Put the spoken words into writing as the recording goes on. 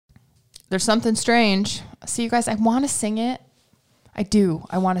There's something strange. See, you guys, I want to sing it. I do.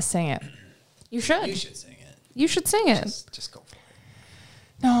 I want to sing it. You should. You should sing it. You should sing it. Just go for it.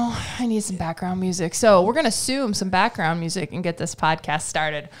 No, I need some background music. So we're going to assume some background music and get this podcast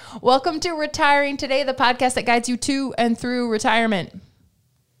started. Welcome to Retiring Today, the podcast that guides you to and through retirement.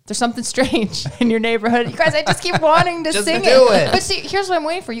 There's something strange in your neighborhood. You guys, I just keep wanting to sing it. But see, here's what I'm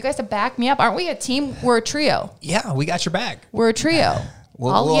waiting for. You guys to back me up. Aren't we a team? We're a trio. Yeah, we got your back. We're a trio.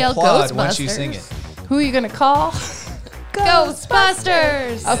 We'll applaud once you sing it. Who are you going to call?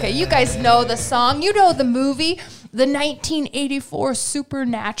 Ghostbusters. Okay, you guys know the song. You know the movie. The 1984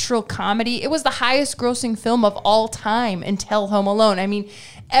 supernatural comedy. It was the highest grossing film of all time until Home Alone. I mean,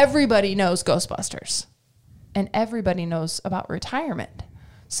 everybody knows Ghostbusters. And everybody knows about retirement.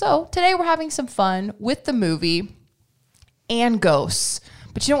 So today we're having some fun with the movie and ghosts.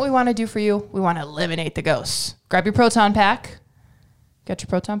 But you know what we want to do for you? We want to eliminate the ghosts. Grab your proton pack. Got your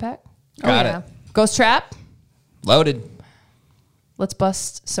proton pack? Got it. Ghost trap. Loaded. Let's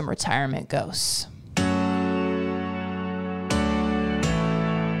bust some retirement ghosts.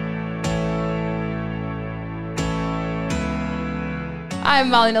 I'm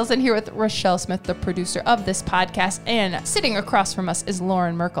Molly Nelson here with Rochelle Smith, the producer of this podcast, and sitting across from us is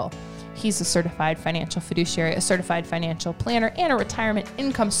Lauren Merkel. He's a certified financial fiduciary, a certified financial planner, and a retirement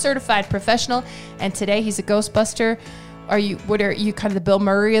income certified professional. And today he's a Ghostbuster. Are you kind of the Bill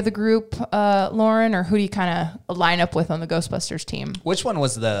Murray of the group, Lauren, or who do you kind of line up with on the Ghostbusters team? Which one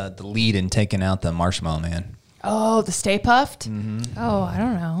was the lead in taking out the Marshmallow Man? Oh, the Stay Puffed? Mm-hmm. Oh, I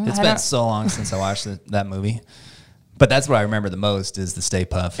don't know. It's been so long since I watched that movie. But that's what I remember the most is the Stay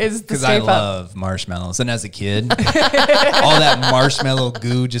Puft. Because I love marshmallows. And as a kid, all that marshmallow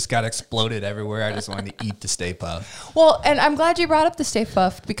goo just got exploded everywhere. I just wanted to eat the Stay Puft. Well, and I'm glad you brought up the Stay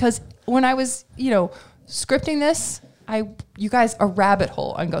Puft because when I was, scripting this, you guys, a rabbit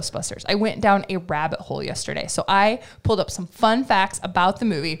hole on Ghostbusters. I went down a rabbit hole yesterday. So I pulled up some fun facts about the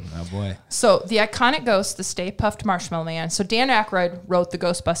movie. Oh, boy. So the iconic ghost, the Stay Puft Marshmallow Man. So Dan Aykroyd wrote the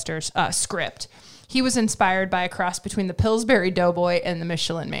Ghostbusters script. He was inspired by a cross between the Pillsbury Doughboy and the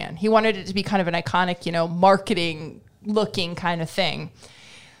Michelin Man. He wanted it to be kind of an iconic, marketing looking kind of thing.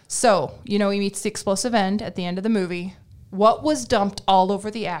 So, he meets the explosive end at the end of the movie. What was dumped all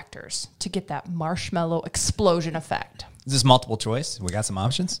over the actors to get that marshmallow explosion effect? Is this multiple choice? We got some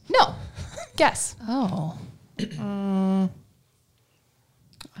options? No. Guess. Oh. I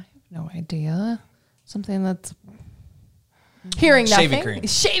have no idea. Something that's... Hearing nothing. Shaving cream.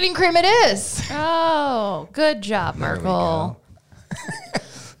 Shaving cream it is. Oh, good job, Merkel.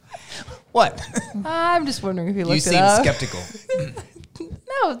 What? I'm just wondering if you looked You it seem up. skeptical.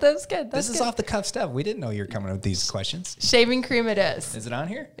 No, that's good. This is off the cuff stuff. We didn't know you were coming with these questions. Shaving cream it is. Is it on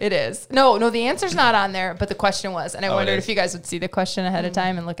here? It is. No, the answer's not on there, but the question was. And I wondered is? if you guys would see the question ahead of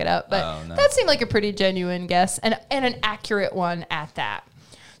time and look it up. But Oh, no. that seemed like a pretty genuine guess and an accurate one at that.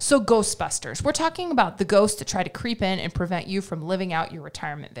 So Ghostbusters. We're talking about the ghosts that try to creep in and prevent you from living out your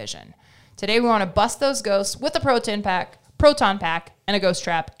retirement vision. Today we want to bust those ghosts with a proton pack, and a ghost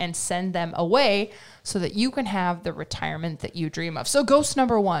trap and send them away so that you can have the retirement that you dream of. So ghost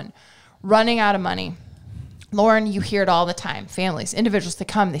number 1, running out of money. Lauren, you hear it all the time. Families, individuals, they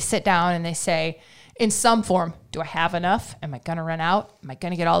come, they sit down and they say, in some form, do I have enough? Am I going to run out? Am I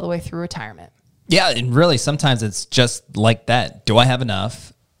going to get all the way through retirement? Yeah, and really sometimes it's just like that. Do I have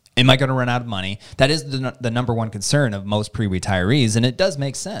enough? Am I going to run out of money? That is the number one concern of most pre-retirees, and it does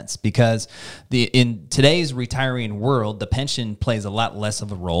make sense because in today's retiring world, the pension plays a lot less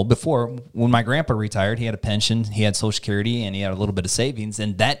of a role. Before, when my grandpa retired, he had a pension, he had Social Security, and he had a little bit of savings,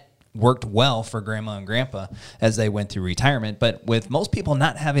 and that worked well for grandma and grandpa as they went through retirement. But with most people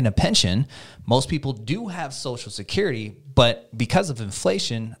not having a pension, most people do have Social Security, but because of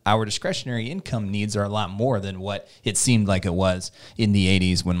inflation, our discretionary income needs are a lot more than what it seemed like it was in the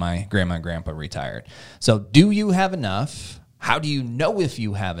 80s when my grandma and grandpa retired. So do you have enough? How do you know if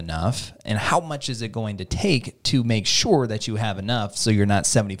you have enough? And how much is it going to take to make sure that you have enough so you're not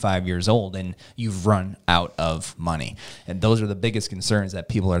 75 years old and you've run out of money? And those are the biggest concerns that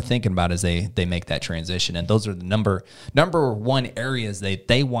people are thinking about as they make that transition. And those are the number one areas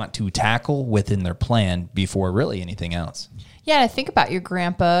they want to tackle within their plan before really anything else. Yeah, think about your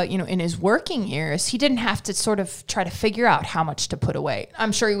grandpa, in his working years, he didn't have to sort of try to figure out how much to put away.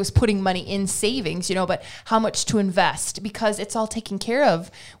 I'm sure he was putting money in savings, but how much to invest because it's all taken care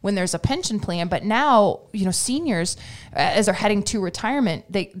of when there's a pension plan. But now, seniors, as they're heading to retirement,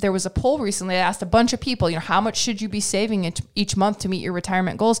 there was a poll recently that asked a bunch of people, how much should you be saving each month to meet your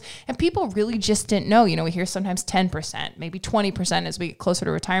retirement goals? And people really just didn't know. We hear sometimes 10%, maybe 20% as we get closer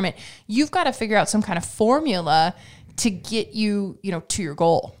to retirement. You've got to figure out some kind of formula to get you, to your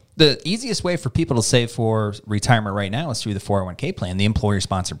goal. the easiest way for people to save for retirement right now is through the 401k plan, the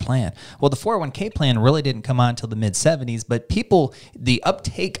employer-sponsored plan. Well, the 401k plan really didn't come on until the mid-'70s, but the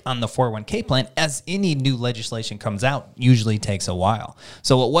uptake on the 401k plan, as any new legislation comes out, usually takes a while.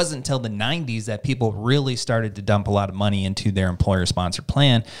 So it wasn't until the 90s that people really started to dump a lot of money into their employer-sponsored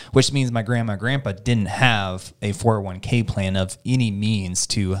plan, which means my grandma and grandpa didn't have a 401k plan of any means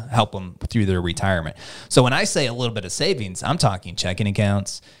to help them through their retirement. So when I say a little bit of savings, I'm talking checking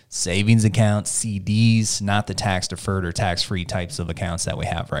accounts, savings accounts, CDs, not the tax-deferred or tax-free types of accounts that we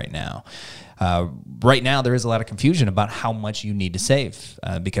have right now. Right now, there is a lot of confusion about how much you need to save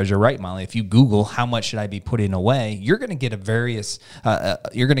because you're right, Molly. If you Google how much should I be putting away, you're going to get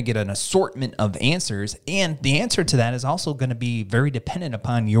you're going to get an assortment of answers, and the answer to that is also going to be very dependent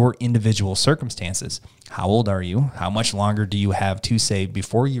upon your individual circumstances. How old are you? How much longer do you have to save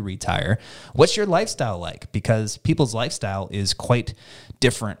before you retire? What's your lifestyle like? Because people's lifestyle is quite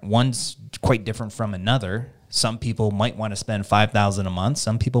different. One's quite different from another. Some people might want to spend $5,000 a month.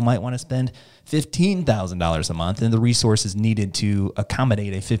 Some people might want to spend $15,000 a month, and the resources needed to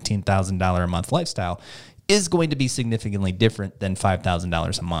accommodate a $15,000 a month lifestyle is going to be significantly different than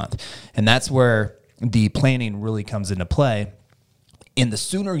 $5,000 a month. And that's where the planning really comes into play. And the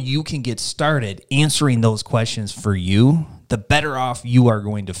sooner you can get started answering those questions for you, the better off you are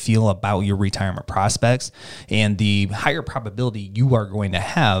going to feel about your retirement prospects and the higher probability you are going to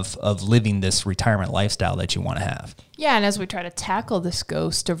have of living this retirement lifestyle that you want to have. Yeah, and as we try to tackle this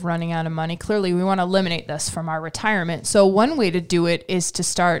ghost of running out of money, clearly we want to eliminate this from our retirement. So one way to do it is to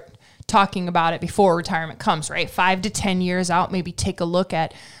start talking about it before retirement comes, right? 5 to 10 years out, maybe take a look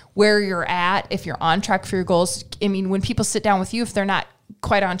at where you're at, if you're on track for your goals. I mean, when people sit down with you, if they're not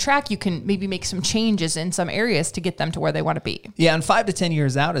quite on track, you can maybe make some changes in some areas to get them to where they want to be. Yeah, and 5 to 10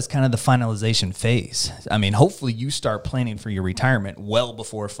 years out is kind of the finalization phase. I memean, hopefully you start planning for your retirement well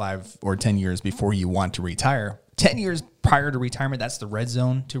before 5 or 10 years before you want to retire. 10 years prior to retirement, that's the red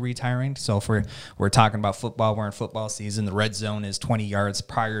zone to retiring. So if we're talking about football, we're in football season, the red zone is 20 yards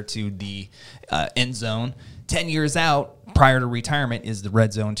prior to the end zone. 10 years out prior to retirement is the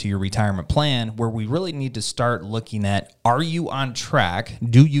red zone to your retirement plan, where we really need to start looking at, are you on track?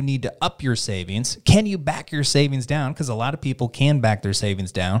 Do you need to up your savings? Can you back your savings down? Because a lot of people can back their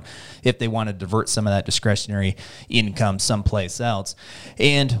savings down if they want to divert some of that discretionary income someplace else.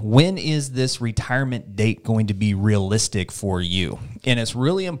 And when is this retirement date going to be realistic for you? And it's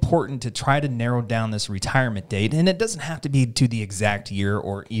really important to try to narrow down this retirement date. And it doesn't have to be to the exact year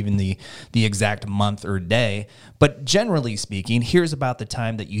or even the exact month or day. But generally speaking, here's about the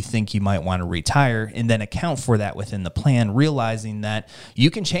time that you think you might want to retire, and then account for that within the plan, realizing that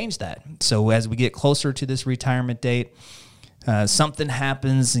you can change that. So as we get closer to this retirement date, something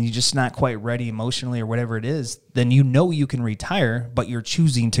happens and you're just not quite ready emotionally or whatever it is, then you know you can retire, but you're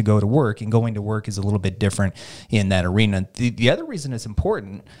choosing to go to work, and going to work is a little bit different in that arena. The other reason it's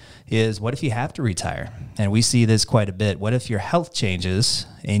important is, what if you have to retire? And we see this quite a bit. What if your health changes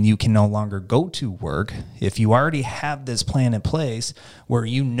and you can no longer go to work? If you already have this plan in place where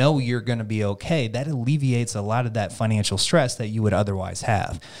you know you're going to be okay, that alleviates a lot of that financial stress that you would otherwise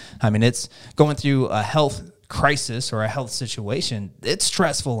have. I mean, it's going through a health crisis or a health situation, it's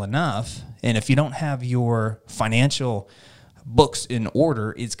stressful enough. And if you don't have your financial books in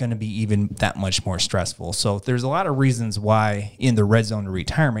order, it's going to be even that much more stressful. So there's a lot of reasons why in the red zone of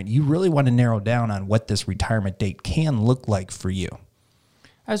retirement, you really want to narrow down on what this retirement date can look like for you.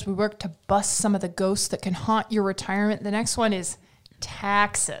 As we work to bust some of the ghosts that can haunt your retirement, the next one is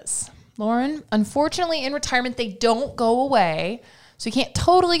taxes. Lauren, unfortunately in retirement, they don't go away. So you can't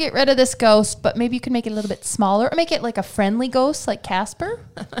totally get rid of this ghost, but maybe you can make it a little bit smaller or make it like a friendly ghost like Casper.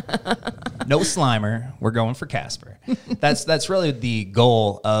 No Slimer. We're going for Casper. That's really the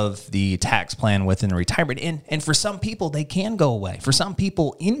goal of the tax plan within retirement. And for some people, they can go away. For some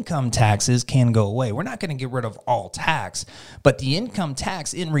people, income taxes can go away. We're not going to get rid of all tax, but the income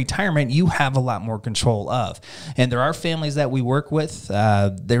tax in retirement, you have a lot more control of. And there are families that we work with.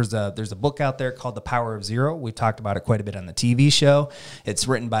 There's a book out there called The Power of Zero. We've talked about it quite a bit on the TV show. It's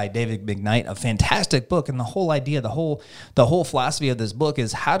written by David McKnight, a fantastic book. And the whole idea, the whole philosophy of this book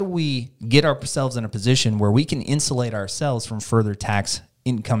is, how do we get ourselves in a position where we can insulate ourselves from further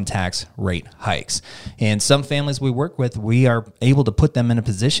income tax rate hikes? And some families we work with, we are able to put them in a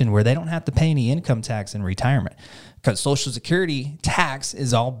position where they don't have to pay any income tax in retirement, because Social Security tax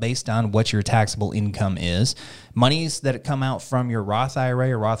is all based on what your taxable income is. Monies that come out from your Roth IRA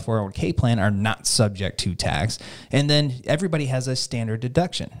or Roth 401k plan are not subject to tax. And then everybody has a standard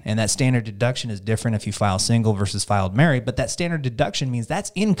deduction. And that standard deduction is different if you file single versus filed married. But that standard deduction means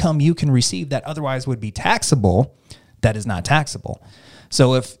that's income you can receive that otherwise would be taxable, that is not taxable.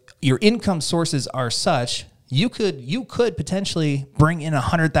 So if your income sources are such, you could potentially bring in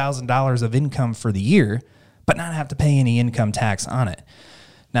 $100,000 of income for the year, but not have to pay any income tax on it.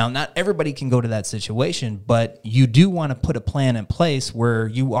 Now, not everybody can go to that situation, but you do want to put a plan in place where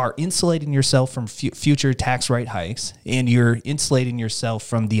you are insulating yourself from future tax rate hikes, and you're insulating yourself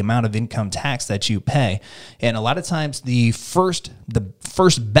from the amount of income tax that you pay. And a lot of times the first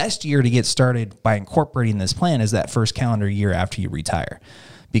best year to get started by incorporating this plan is that first calendar year after you retire,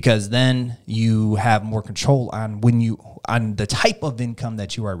 because then you have more control on on the type of income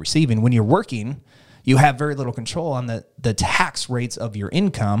that you are receiving. When you're working, you have very little control on the tax rates of your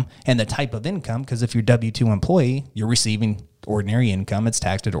income and the type of income, because if you're W-2 employee, you're receiving ordinary income. It's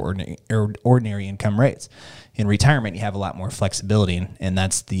taxed at ordinary income rates. In retirement, you have a lot more flexibility, and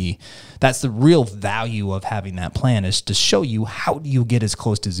that's the real value of having that plan, is to show you how do you get as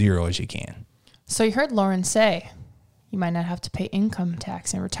close to zero as you can. So you heard Lauren say you might not have to pay income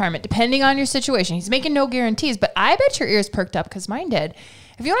tax in retirement, depending on your situation. He's making no guarantees, but I bet your ears perked up because mine did.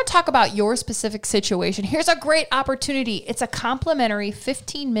 If you want to talk about your specific situation, here's a great opportunity. It's a complimentary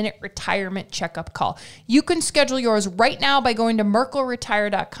 15-minute retirement checkup call. You can schedule yours right now by going to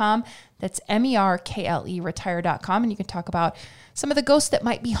merkelretire.com. That's MERKLE retire.com, and you can talk about some of the ghosts that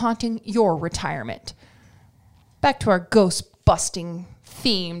might be haunting your retirement. Back to our ghost-busting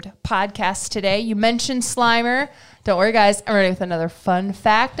themed podcast today. You mentioned Slimer. Don't worry, guys. I'm ready with another fun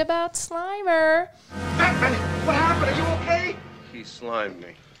fact about Slimer. Batman, what happened? Are you okay? He slimed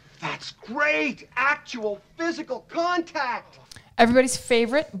me. That's great. Actual physical contact. Everybody's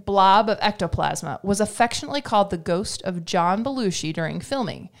favorite blob of ectoplasm was affectionately called the ghost of John Belushi during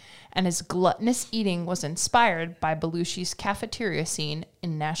filming, and his gluttonous eating was inspired by Belushi's cafeteria scene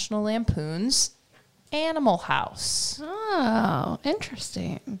in National Lampoon's Animal House. Oh,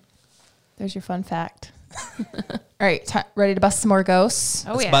 interesting. There's your fun fact. All right, ready to bust some more ghosts?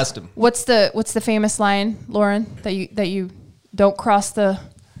 Oh, Let's yeah. bust them. What's the famous line, Lauren, that you don't cross the...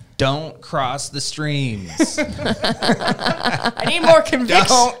 Don't cross the streams. I need more conviction.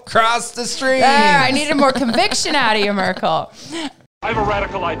 Don't cross the streams. There, I needed more conviction out of you, Merkel. I have a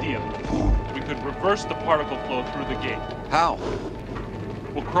radical idea. We could reverse the particle flow through the gate. How?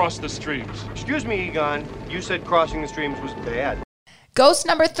 We'll cross the streams. Excuse me, Egon. You said crossing the streams was bad. Ghost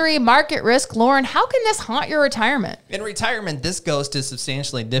number 3, market risk. Lauren, how can this haunt your retirement? In retirement, this ghost is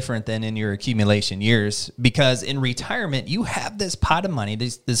substantially different than in your accumulation years, because in retirement, you have this pot of money,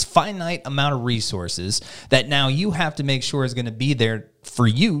 this finite amount of resources that now you have to make sure is going to be there for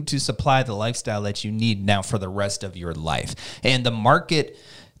you to supply the lifestyle that you need now for the rest of your life. And the market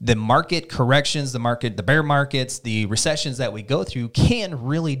corrections, the bear markets, the recessions that we go through can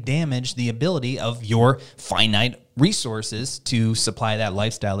really damage the ability of your finite resources to supply that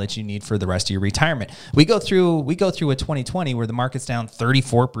lifestyle that you need for the rest of your retirement. We go through a 2020 where the market's down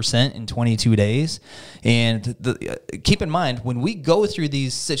 34% in 22 days. And keep in mind, when we go through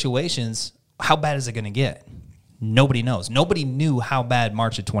these situations, how bad is it going to get? Nobody knows. Nobody knew how bad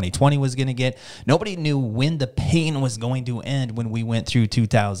March of 2020 was going to get. Nobody knew when the pain was going to end when we went through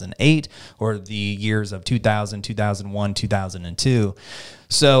 2008 or the years of 2000, 2001, 2002.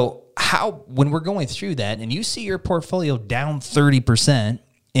 So when we're going through that and you see your portfolio down 30%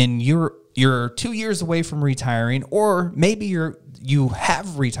 and you're 2 years away from retiring, or maybe you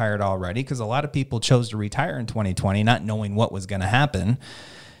have retired already, because a lot of people chose to retire in 2020 not knowing what was going to happen.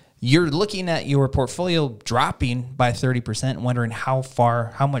 You're looking at your portfolio dropping by 30% and wondering how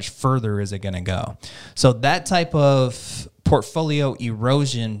much further is it going to go? So that type of portfolio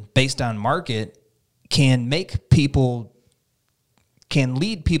erosion based on market can lead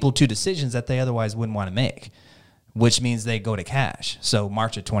people to decisions that they otherwise wouldn't want to make, which means they go to cash. So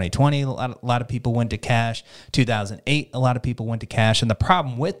March of 2020, a lot of people went to cash. 2008, a lot of people went to cash. And the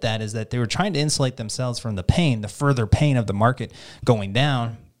problem with that is that they were trying to insulate themselves from the further pain of the market going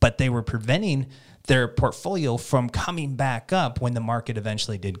down, but they were preventing their portfolio from coming back up when the market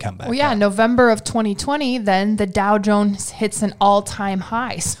eventually did come back Well, yeah, up. November of 2020, then the Dow Jones hits an all-time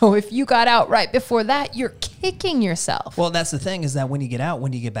high. So if you got out right before that, you're kicking yourself. Well, that's the thing, is that when you get out,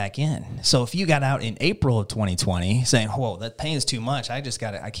 when do you get back in? So if you got out in April of 2020 saying, whoa, that pain is too much, I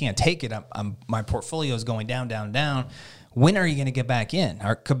can't take it. My portfolio is going down, down, down. When are you going to get back in?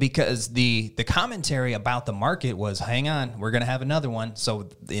 Because the commentary about the market was, hang on, we're going to have another one. So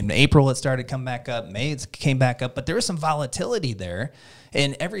in April, it started to come back up. May, it came back up. But there was some volatility there.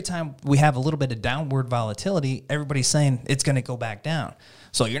 And every time we have a little bit of downward volatility, everybody's saying it's going to go back down.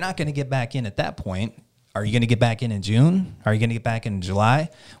 So you're not going to get back in at that point. Are you going to get back in June? Are you going to get back in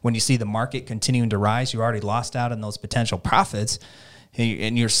July? When you see the market continuing to rise, you already lost out on those potential profits.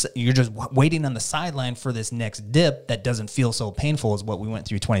 and you're just waiting on the sideline for this next dip that doesn't feel so painful as what we went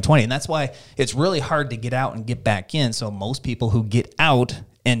through 2020. And that's why it's really hard to get out and get back in. So most people who get out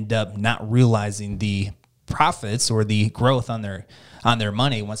end up not realizing the profits or the growth on their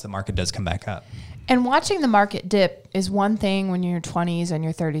money once the market does come back up. And watching the market dip is one thing when you're in your 20s and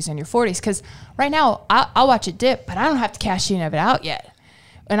your 30s and your 40s. Because right now, I'll watch it dip, but I don't have to cash any of it out yet.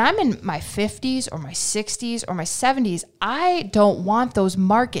 When I'm in my 50s or my 60s or my 70s, I don't want those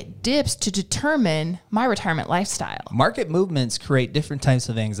market dips to determine my retirement lifestyle. Market movements create different types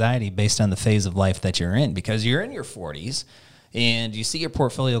of anxiety based on the phase of life that you're in, because you're in your 40s and you see your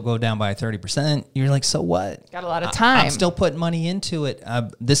portfolio go down by 30%, you're like, so what? Got a lot of time. I'm still putting money into it.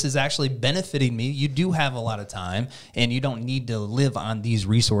 This is actually benefiting me. You do have a lot of time, and you don't need to live on these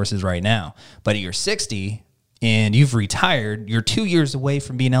resources right now. But at you're 60 and you've retired, you're 2 years away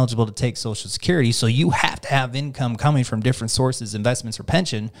from being eligible to take Social Security, so you have to have income coming from different sources, investments or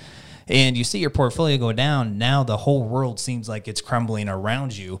pension. And you see your portfolio go down, now the whole world seems like it's crumbling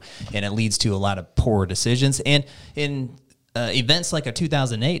around you, and it leads to a lot of poor decisions. And in events like a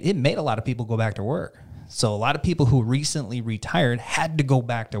 2008, it made a lot of people go back to work. So a lot of people who recently retired had to go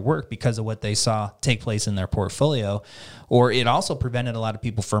back to work because of what they saw take place in their portfolio. Or it also prevented a lot of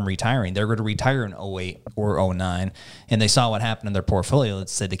people from retiring. They're going to retire in 08 or 09, and they saw what happened in their portfolio that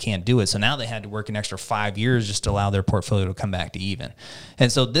said they can't do it. So now they had to work an extra 5 years just to allow their portfolio to come back to even.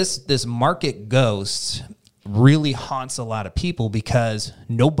 And so this market ghost really haunts a lot of people because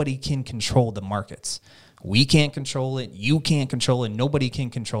nobody can control the markets. We can't control it. You can't control it. Nobody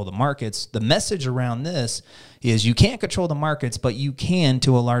can control the markets. The message around this is you can't control the markets, but you can,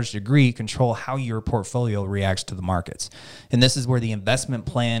 to a large degree, control how your portfolio reacts to the markets. And this is where the investment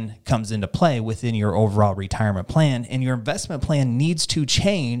plan comes into play within your overall retirement plan. And your investment plan needs to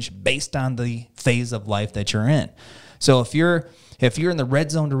change based on the phase of life that you're in. So if you're in the red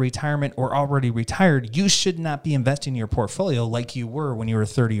zone to retirement or already retired, you should not be investing in your portfolio like you were when you were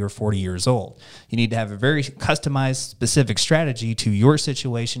 30 or 40 years old. You need to have a very customized, specific strategy to your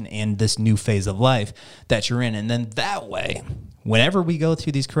situation and this new phase of life that you're in. And then that way, whenever we go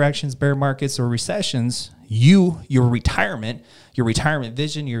through these corrections, bear markets, or recessions, your retirement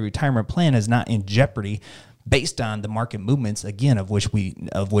vision, your retirement plan is not in jeopardy based on the market movements, again, of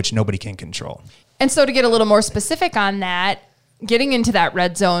which nobody can control. And so to get a little more specific on that, getting into that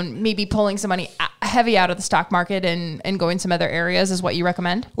red zone, maybe pulling some money heavy out of the stock market and going some other areas is what you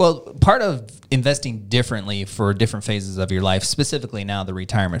recommend? Well, part of investing differently for different phases of your life, specifically now the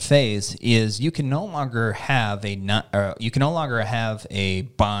retirement phase, is you can no longer have a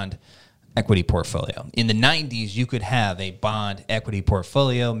bond equity portfolio. In the 90s, you could have a bond equity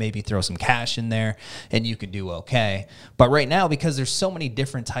portfolio, maybe throw some cash in there, and you could do okay. But right now, because there's so many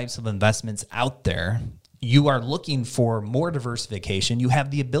different types of investments out there, you are looking for more diversification. You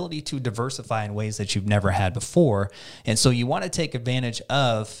have the ability to diversify in ways that you've never had before. And so you want to take advantage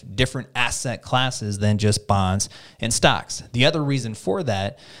of different asset classes than just bonds and stocks. The other reason for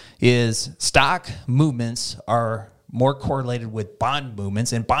that is stock movements are more correlated with bond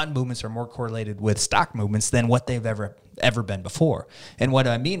movements, and bond movements are more correlated with stock movements than what they've ever been before. And what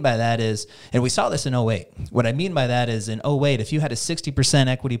I mean by that is, and we saw this in 08, what I mean by that is in 08, if you had a 60%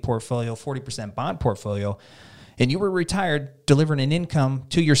 equity portfolio, 40% bond portfolio, and you were retired, delivering an income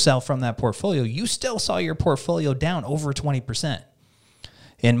to yourself from that portfolio, you still saw your portfolio down over 20%.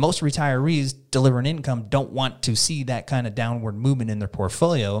 And most retirees delivering income don't want to see that kind of downward movement in their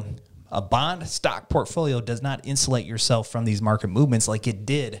portfolio. A bond stock portfolio does not insulate yourself from these market movements like it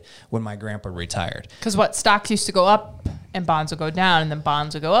did when my grandpa retired. Because stocks used to go up and bonds would go down, and then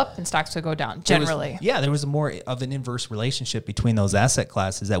bonds would go up and stocks would go down, generally. There was more of an inverse relationship between those asset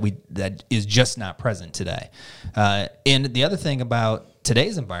classes that is just not present today. And the other thing about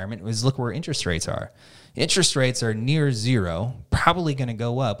today's environment is look where interest rates are. Interest rates are near zero, probably going to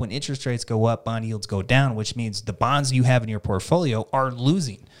go up. When interest rates go up, bond yields go down, which means the bonds you have in your portfolio are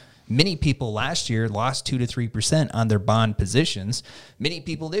losing. Many people last year lost 2 to 3% on their bond positions. Many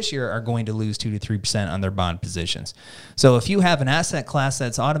people this year are going to lose 2 to 3% on their bond positions. So if you have an asset class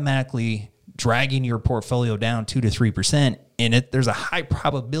that's automatically dragging your portfolio down 2 to 3%, and there's a high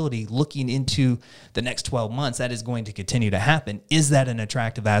probability looking into the next 12 months that is going to continue to happen, is that an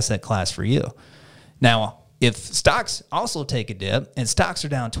attractive asset class for you? Now, if stocks also take a dip and stocks are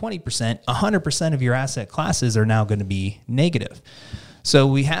down 20%, 100% of your asset classes are now going to be negative. So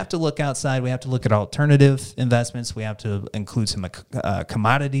we have to look outside. We have to look at alternative investments. We have to include some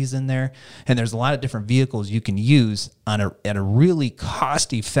commodities in there. And there's a lot of different vehicles you can use at a really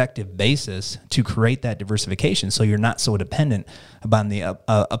cost-effective basis to create that diversification so you're not so dependent upon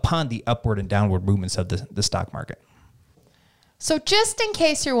the upward and downward movements of the stock market. So just in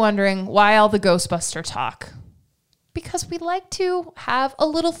case you're wondering why all the Ghostbuster talk, because we like to have a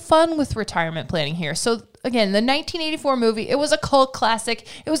little fun with retirement planning here. So again, the 1984 movie, it was a cult classic.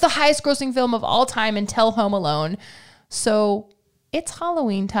 It was the highest grossing film of all time until Home Alone. So it's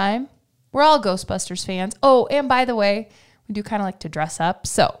Halloween time. We're all Ghostbusters fans. Oh, and by the way, we do kind of like to dress up.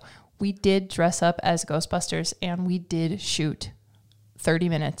 So we did dress up as Ghostbusters and we did shoot 30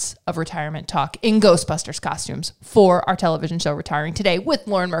 minutes of retirement talk in Ghostbusters costumes for our television show Retiring Today with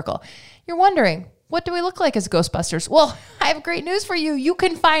Lauren Merkel. You're wondering, what do we look like as Ghostbusters? Well, I have great news for you. You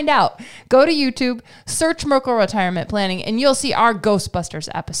can find out. Go to YouTube, search Merkel Retirement Planning, and you'll see our Ghostbusters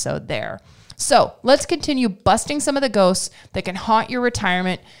episode there. So let's continue busting some of the ghosts that can haunt your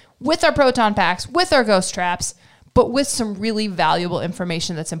retirement with our proton packs, with our ghost traps, but with some really valuable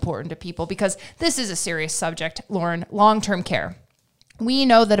information that's important to people because this is a serious subject, Lauren, long-term care. We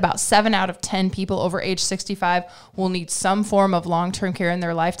know that about 7 out of 10 people over age 65 will need some form of long-term care in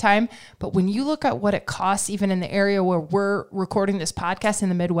their lifetime. But when you look at what it costs, even in the area where we're recording this podcast in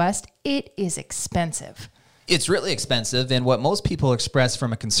the Midwest, it is expensive. It's really expensive. And what most people express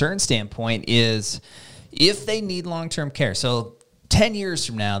from a concern standpoint is if they need long-term care. So 10 years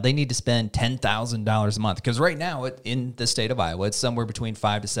from now, they need to spend $10,000 a month because right now in the state of Iowa, it's somewhere between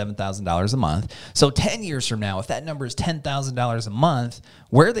 $5,000 to $7,000 a month. So 10 years from now, if that number is $10,000 a month,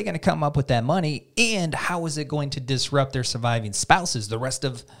 where are they going to come up with that money? And how is it going to disrupt their surviving spouses, the rest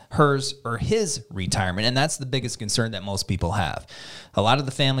of hers or his retirement? And that's the biggest concern that most people have. A lot of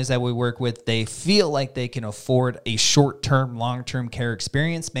the families that we work with, they feel like they can afford a short-term, long-term care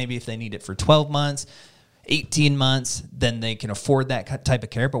experience. Maybe if they need it for 12 months, 18 months, then they can afford that type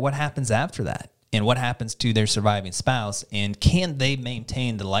of care. But what happens after that? And what happens to their surviving spouse? And can they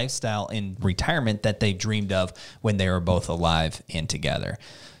maintain the lifestyle in retirement that they dreamed of when they were both alive and together?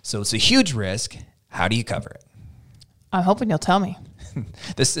 So it's a huge risk. How do you cover it? I'm hoping you'll tell me.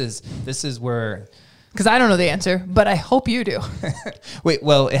 This is where... Because I don't know the answer, but I hope you do.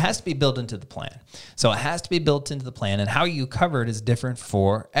 Well, it has to be built into the plan. So it has to be built into the plan, and how you cover it is different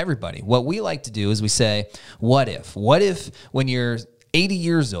for everybody. What we like to do is we say, what if? What if when you're 80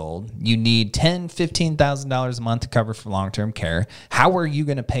 years old, you need $10,000, $15,000 a month to cover for long-term care? How are you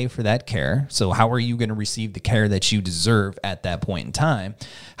going to pay for that care? So how are you going to receive the care that you deserve at that point in time?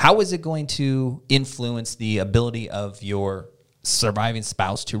 How is it going to influence the ability of your surviving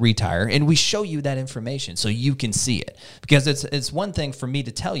spouse to retire? And we show you that information so you can see it, because it's one thing for me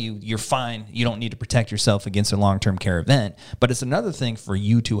to tell you you're fine, you don't need to protect yourself against a long-term care event, but it's another thing for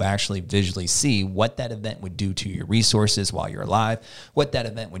you to actually visually see what that event would do to your resources while you're alive, what that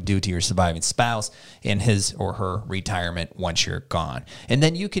event would do to your surviving spouse and his or her retirement once you're gone. And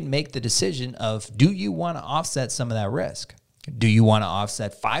then you can make the decision of, do you want to offset some of that risk? Do you want to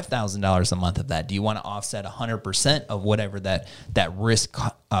offset $5,000 a month of that? Do you want to offset 100% of whatever that risk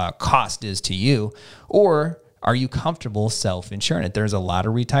cost is to you? Or are you comfortable self-insuring it? There's a lot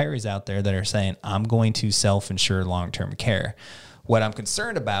of retirees out there that are saying, I'm going to self-insure long-term care. What I'm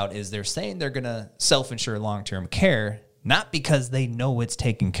concerned about is they're saying they're going to self-insure long-term care, not because they know it's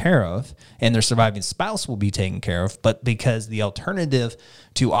taken care of and their surviving spouse will be taken care of, but because the alternative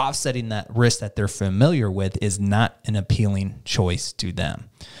to offsetting that risk that they're familiar with is not an appealing choice to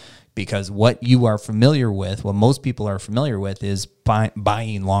them. Because what you are familiar with, what most people are familiar with, is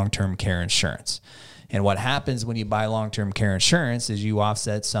buying long-term care insurance. And what happens when you buy long-term care insurance is you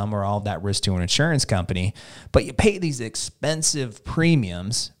offset some or all of that risk to an insurance company, but you pay these expensive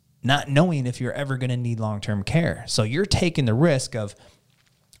premiums not knowing if you're ever going to need long-term care. So you're taking the risk of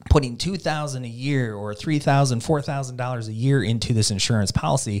putting $2,000 a year or $3,000, $4,000 a year into this insurance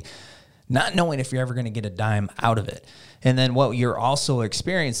policy, not knowing if you're ever going to get a dime out of it. And then what you're also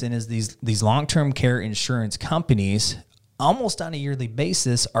experiencing is these long-term care insurance companies, almost on a yearly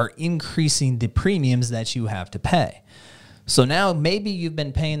basis, are increasing the premiums that you have to pay. So now maybe you've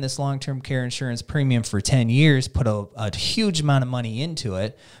been paying this long-term care insurance premium for 10 years, put a huge amount of money into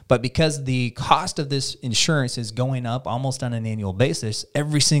it, but because the cost of this insurance is going up almost on an annual basis,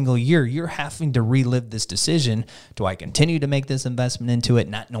 every single year you're having to relive this decision. Do I continue to make this investment into it,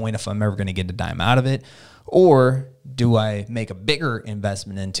 not knowing if I'm ever going to get a dime out of it? Or do I make a bigger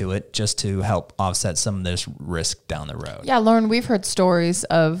investment into it just to help offset some of this risk down the road? Yeah, Lauren, we've heard stories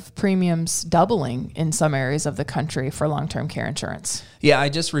of premiums doubling in some areas of the country for long-term care insurance. Yeah, I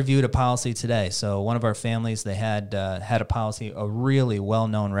just reviewed a policy today. So one of our families, they had a policy, a really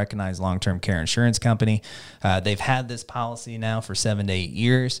well-known, recognized long-term care insurance company. They've had this policy now for 7 to 8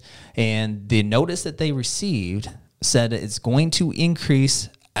 years. And the notice that they received said it's going to increase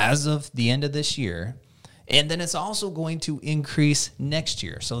as of the end of this year. And then it's also going to increase next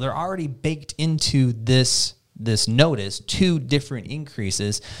year. So they're already baked into this this notice 2 different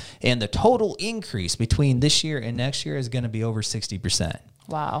increases, and the total increase between this year and next year is going to be over 60%.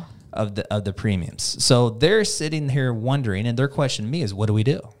 Wow. Of the premiums. So they're sitting here wondering, and their question to me is, what do we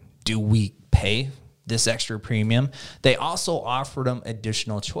do? Do we pay this extra premium? They also offered them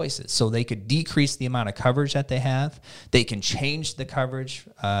additional choices. So they could decrease the amount of coverage that they have. They can change the coverage.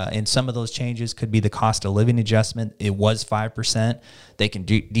 And some of those changes could be the cost of living adjustment. It was 5%. They can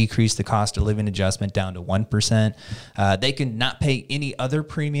decrease the cost of living adjustment down to 1%. They can not pay any other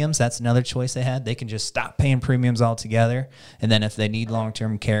premiums. That's another choice they had. They can just stop paying premiums altogether. And then if they need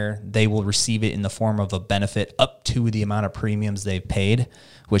long-term care, they will receive it in the form of a benefit up to the amount of premiums they've paid,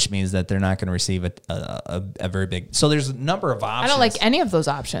 which means that they're not going to receive a very big. So there's a number of options. I don't like any of those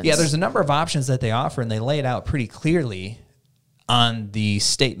options. Yeah, there's a number of options that they offer, and they lay it out pretty clearly on the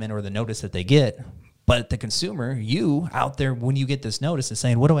statement or the notice that they get. But the consumer, you out there, when you get this notice, is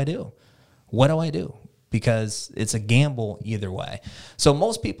saying, what do I do? What do I do? Because it's a gamble either way. So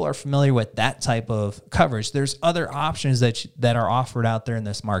most people are familiar with that type of coverage. There's other options that are offered out there in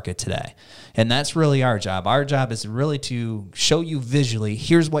this market today. And that's really our job. Our job is really to show you visually,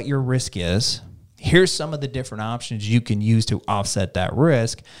 here's what your risk is. Here's some of the different options you can use to offset that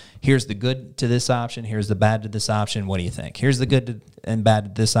risk. Here's the good to this option. Here's the bad to this option. What do you think? Here's the good and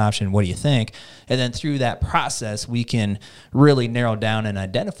bad to this option. What do you think? And then through that process, we can really narrow down and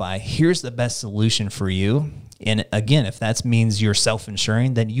identify, here's the best solution for you. And again, if that means you're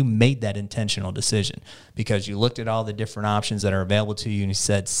self-insuring, then you made that intentional decision because you looked at all the different options that are available to you and you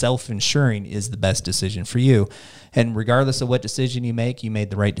said self-insuring is the best decision for you. And regardless of what decision you make, you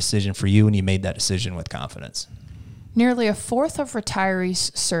made the right decision for you and you made that decision with confidence. Nearly a fourth of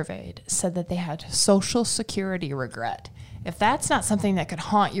retirees surveyed said that they had Social Security regret. If that's not something that could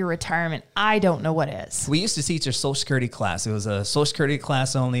haunt your retirement, I don't know what is. We used to teach a Social Security class. It was a Social Security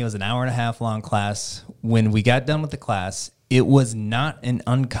class only. It was an hour and a half long class. When we got done with the class, it was not an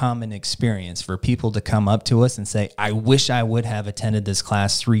uncommon experience for people to come up to us and say, I wish I would have attended this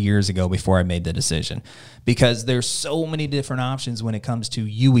class 3 years ago before I made the decision. Because there's so many different options when it comes to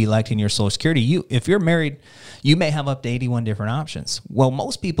you electing your Social Security. If you're married, you may have up to 81 different options. Well,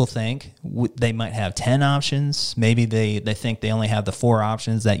 most people think they might have 10 options. Maybe they think they only have the 4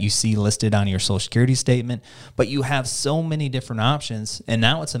 options that you see listed on your Social Security statement. But you have so many different options. And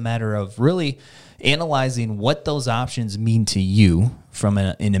now it's a matter of really analyzing what those options mean to you from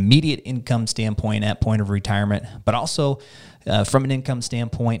an immediate income standpoint at point of retirement, but also from an income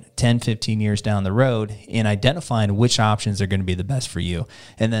standpoint 10, 15 years down the road, and identifying which options are going to be the best for you.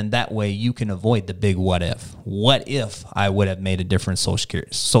 And then that way you can avoid the big what if. What if I would have made a different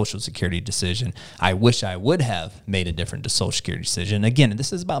Social Security decision? I wish I would have made a different Social Security decision. Again,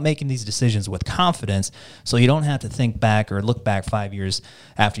 this is about making these decisions with confidence so you don't have to think back or look back 5 years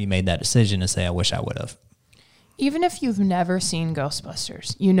after you made that decision and say, I wish I would have. Even if you've never seen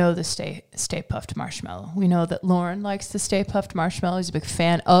Ghostbusters, you know the Stay Puft Marshmallow. We know that Lauren likes the Stay Puft Marshmallow. He's a big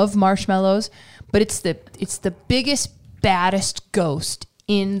fan of marshmallows, but it's the biggest, baddest ghost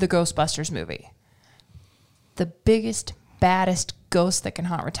in the Ghostbusters movie. The biggest, baddest ghost that can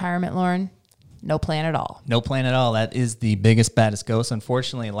haunt retirement, Lauren? No plan at all. No plan at all. That is the biggest, baddest ghost.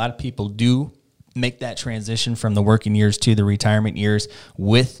 Unfortunately, a lot of people do make that transition from the working years to the retirement years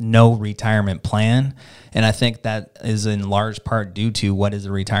with no retirement plan. And I think that is in large part due to what is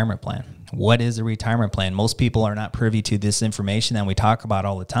a retirement plan? What is a retirement plan? Most people are not privy to this information that we talk about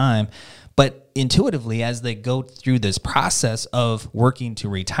all the time. But intuitively, as they go through this process of working to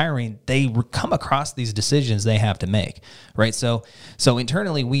retiring, they come across these decisions they have to make, right? So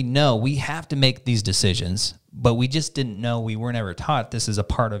internally, we know we have to make these decisions, but we just didn't know, we weren't ever taught this is a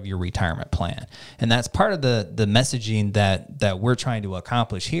part of your retirement plan. And that's part of the messaging that we're trying to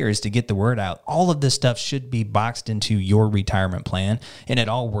accomplish here is to get the word out. All of this stuff should be boxed into your retirement plan, and it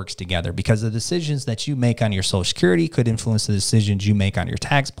all works together because the decisions that you make on your Social Security could influence the decisions you make on your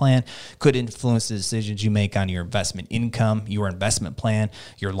tax plan, could influence the decisions you make on your investment income, your investment plan,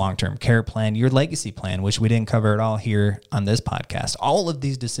 your long-term care plan, your legacy plan, which we didn't cover at all here on this podcast. All of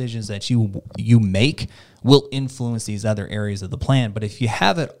these decisions that you make will influence these other areas of the plan. But if you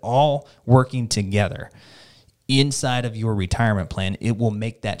have it all working together inside of your retirement plan, it will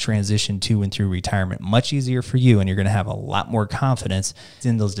make that transition to and through retirement much easier for you. And you're going to have a lot more confidence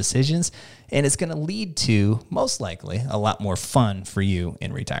in those decisions. And it's going to lead to, most likely, a lot more fun for you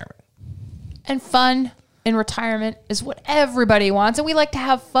in retirement. And fun in retirement is what everybody wants, and we like to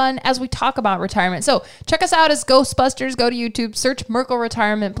have fun as we talk about retirement. So check us out as Ghostbusters. Go to YouTube, search Merkle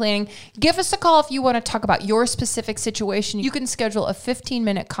Retirement Planning. Give us a call if you want to talk about your specific situation. You can schedule a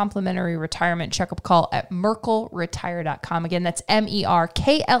 15-minute complimentary retirement checkup call at merkleretire.com. Again, that's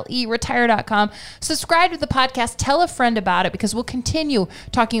MERKLE retire.com. Subscribe to the podcast. Tell a friend about it, because we'll continue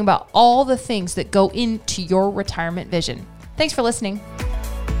talking about all the things that go into your retirement vision. Thanks for listening.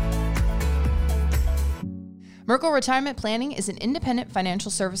 Merkle Retirement Planning is an independent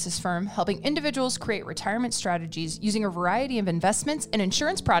financial services firm helping individuals create retirement strategies using a variety of investments and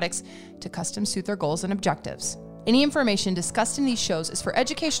insurance products to custom suit their goals and objectives. Any information discussed in these shows is for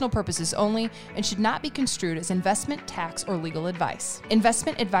educational purposes only and should not be construed as investment, tax, or legal advice.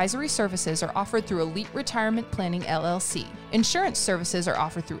 Investment advisory services are offered through Elite Retirement Planning, LLC. Insurance services are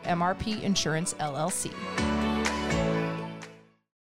offered through MRP Insurance, LLC.